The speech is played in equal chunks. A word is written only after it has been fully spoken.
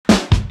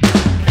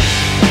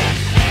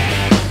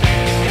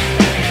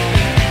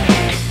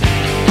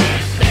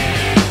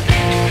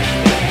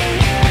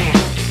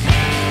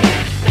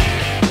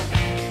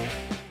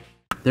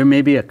There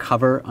may be a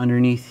cover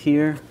underneath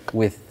here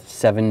with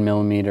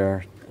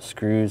 7mm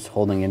screws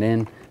holding it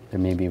in. There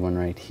may be one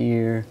right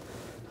here,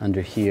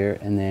 under here,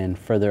 and then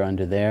further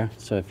under there.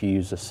 So if you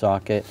use a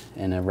socket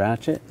and a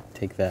ratchet,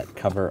 take that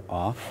cover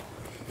off.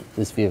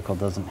 This vehicle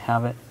doesn't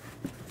have it.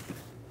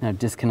 Now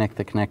disconnect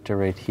the connector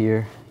right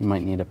here. You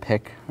might need a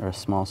pick or a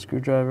small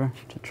screwdriver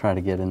to try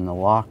to get in the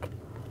lock.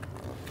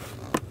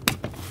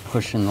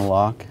 Push in the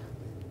lock,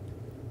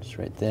 just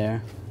right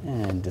there,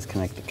 and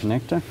disconnect the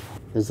connector.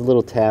 There's a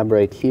little tab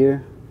right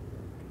here.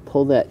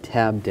 Pull that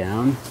tab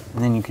down,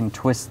 and then you can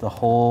twist the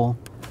whole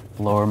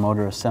lower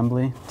motor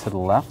assembly to the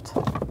left,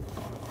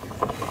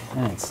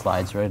 and it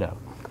slides right out.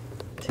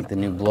 Take the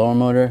new blower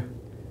motor,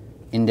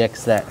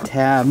 index that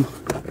tab.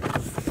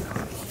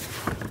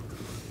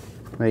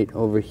 Right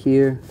over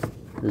here,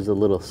 there's a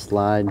little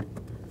slide,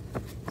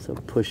 so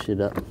push it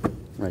up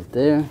right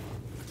there.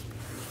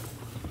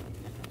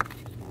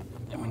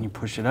 And when you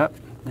push it up,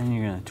 then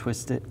you're gonna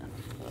twist it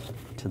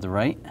to the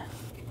right,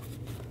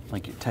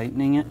 like you're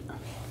tightening it.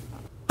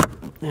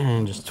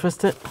 And just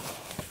twist it,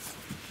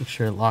 make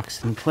sure it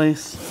locks in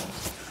place.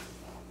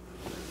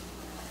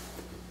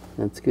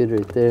 That's good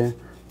right there.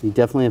 You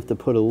definitely have to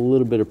put a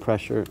little bit of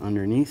pressure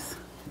underneath.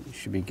 You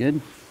should be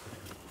good.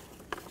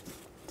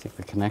 Take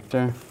the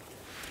connector,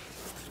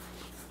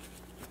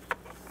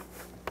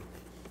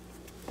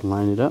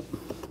 line it up,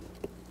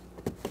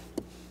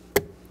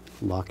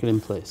 lock it in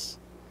place.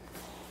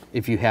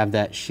 If you have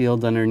that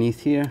shield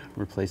underneath here,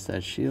 replace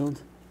that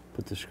shield,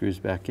 put the screws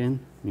back in,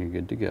 and you're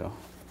good to go.